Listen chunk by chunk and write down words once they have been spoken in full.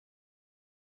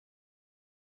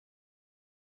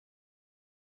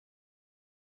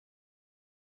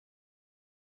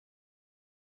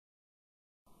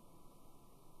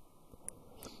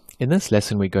In this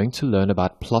lesson, we're going to learn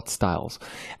about plot styles,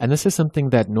 and this is something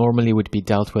that normally would be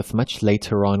dealt with much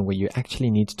later on, where you actually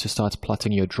need to start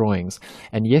plotting your drawings.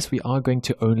 And yes, we are going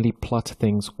to only plot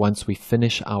things once we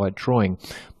finish our drawing,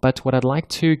 but what I'd like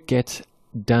to get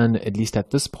done, at least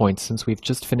at this point, since we've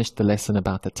just finished the lesson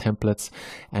about the templates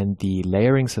and the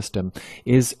layering system,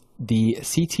 is the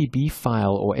CTB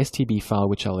file or STB file,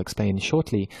 which I'll explain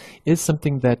shortly, is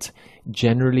something that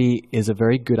generally is a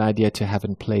very good idea to have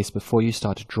in place before you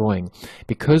start drawing.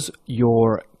 Because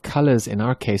your colors, in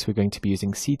our case, we're going to be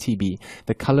using CTB,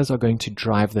 the colors are going to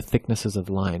drive the thicknesses of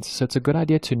lines. So it's a good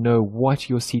idea to know what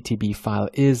your CTB file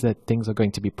is that things are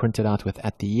going to be printed out with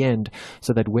at the end,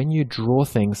 so that when you draw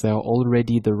things, they are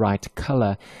already the right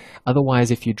color.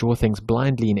 Otherwise, if you draw things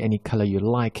blindly in any color you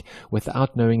like,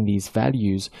 without knowing these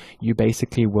values, you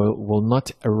basically will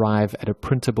not arrive at a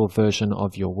printable version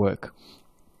of your work.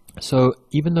 So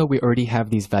even though we already have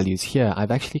these values here, I've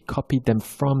actually copied them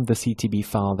from the CTB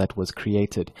file that was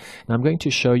created. And I'm going to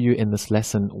show you in this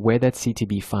lesson where that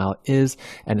CTB file is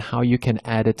and how you can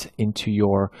add it into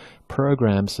your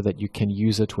program so that you can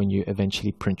use it when you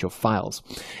eventually print your files.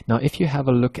 Now, if you have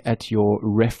a look at your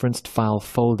referenced file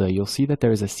folder, you'll see that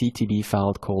there is a CTB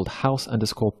file called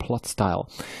house_plot_style.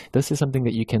 This is something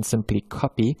that you can simply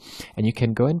copy, and you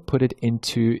can go and put it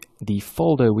into the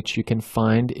folder, which you can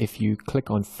find if you click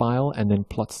on File and then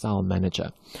Plot Style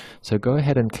Manager. So go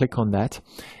ahead and click on that,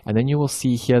 and then you will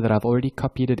see here that I've already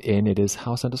copied it in. It is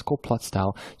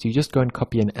house_plot_style. So you just go and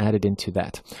copy and add it into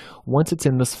that. Once it's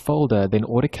in this folder, then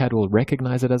AutoCAD will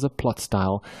recognize it as a plot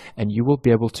style, and you will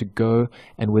be able to go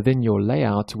and within your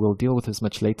layout, we'll deal with this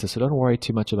much later, so don't worry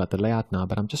too much about the layout now,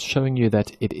 but I'm just showing you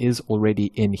that it is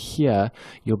already in here.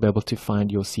 You'll be able to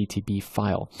find your CTB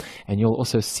file, and you'll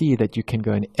also see that you can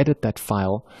go and edit that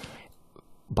file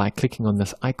by clicking on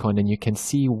this icon, and you can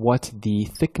see what the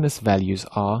thickness values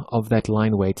are of that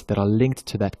line weight that are linked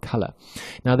to that color.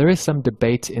 Now, there is some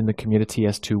debate in the community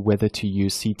as to whether to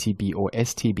use CTB or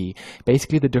STB.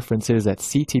 Basically, the difference is that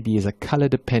CTB is a color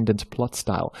dependent plot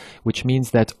style, which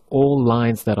means that all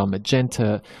lines that are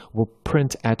magenta will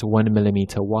print at 1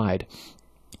 millimeter wide.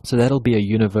 So that'll be a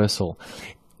universal.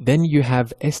 Then you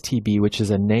have STB, which is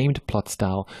a named plot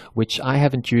style, which I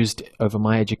haven't used over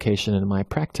my education and my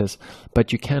practice,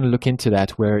 but you can look into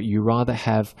that, where you rather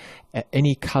have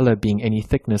any color being any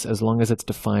thickness as long as it's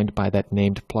defined by that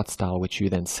named plot style, which you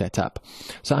then set up.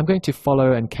 So I'm going to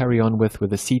follow and carry on with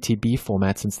the CTB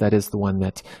format, since that is the one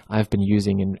that I've been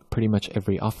using in pretty much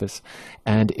every office.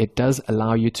 And it does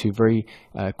allow you to very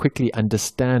quickly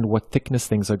understand what thickness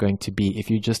things are going to be if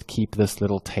you just keep this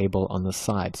little table on the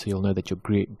side. So you'll know that your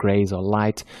grays are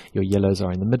light, your yellows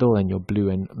are in the middle, and your blue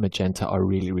and magenta are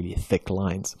really, really thick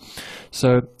lines.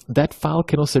 So that file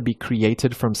can also be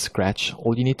created from scratch.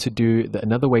 All you need to do,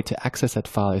 another way to access that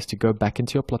file, is to go back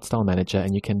into your plot style manager,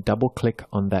 and you can double click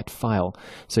on that file.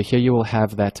 So here you will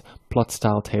have that plot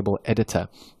style table editor.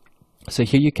 So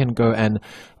here you can go and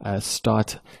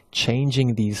start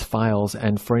changing these files,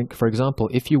 and for example,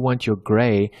 if you want your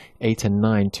gray 8 and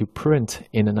 9 to print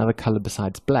in another color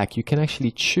besides black, you can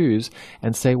actually choose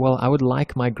and say, well, I would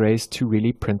like my grays to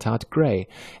really print out gray,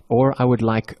 or I would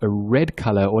like a red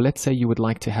color, or let's say you would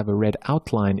like to have a red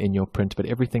outline in your print but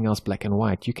everything else black and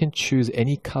white. You can choose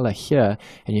any color here,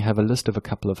 and you have a list of a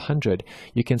couple of hundred.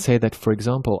 You can say that, for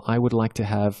example, I would like to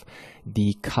have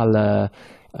the color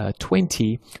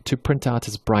 20 to print out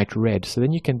as bright red. So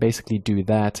then you can basically do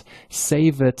that,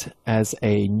 save it as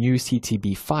a new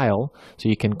CTB file, so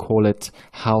you can call it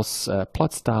house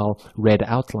plot style red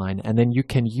outline, and then you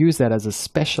can use that as a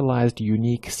specialized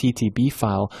unique CTB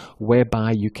file,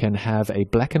 whereby you can have a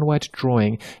black and white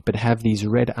drawing but have these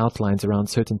red outlines around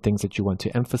certain things that you want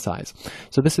to emphasize.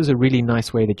 So this is a really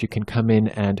nice way that you can come in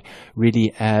and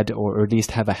really add, or at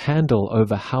least have a handle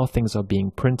over how things are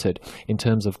being printed in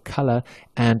terms of color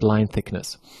and line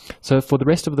thickness. So for the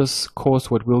rest of this course,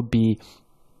 what we'll be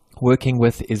working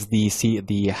with is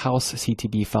the house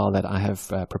CTB file that I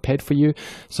have prepared for you.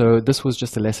 So this was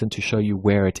just a lesson to show you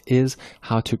where it is,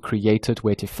 how to create it,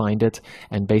 where to find it,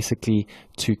 and basically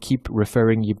to keep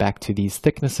referring you back to these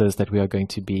thicknesses that we are going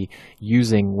to be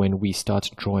using when we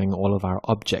start drawing all of our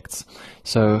objects.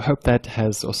 So hope that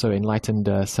has also enlightened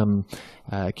some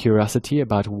curiosity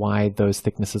about why those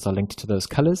thicknesses are linked to those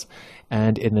colors.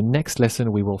 And in the next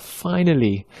lesson, we will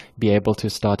finally be able to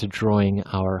start drawing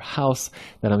our house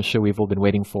that I'm sure we've all been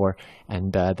waiting for.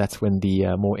 And that's when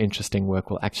the more interesting work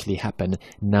will actually happen,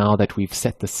 now that we've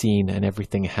set the scene and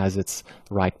everything has its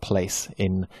right place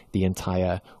in the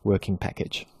entire working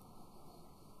package.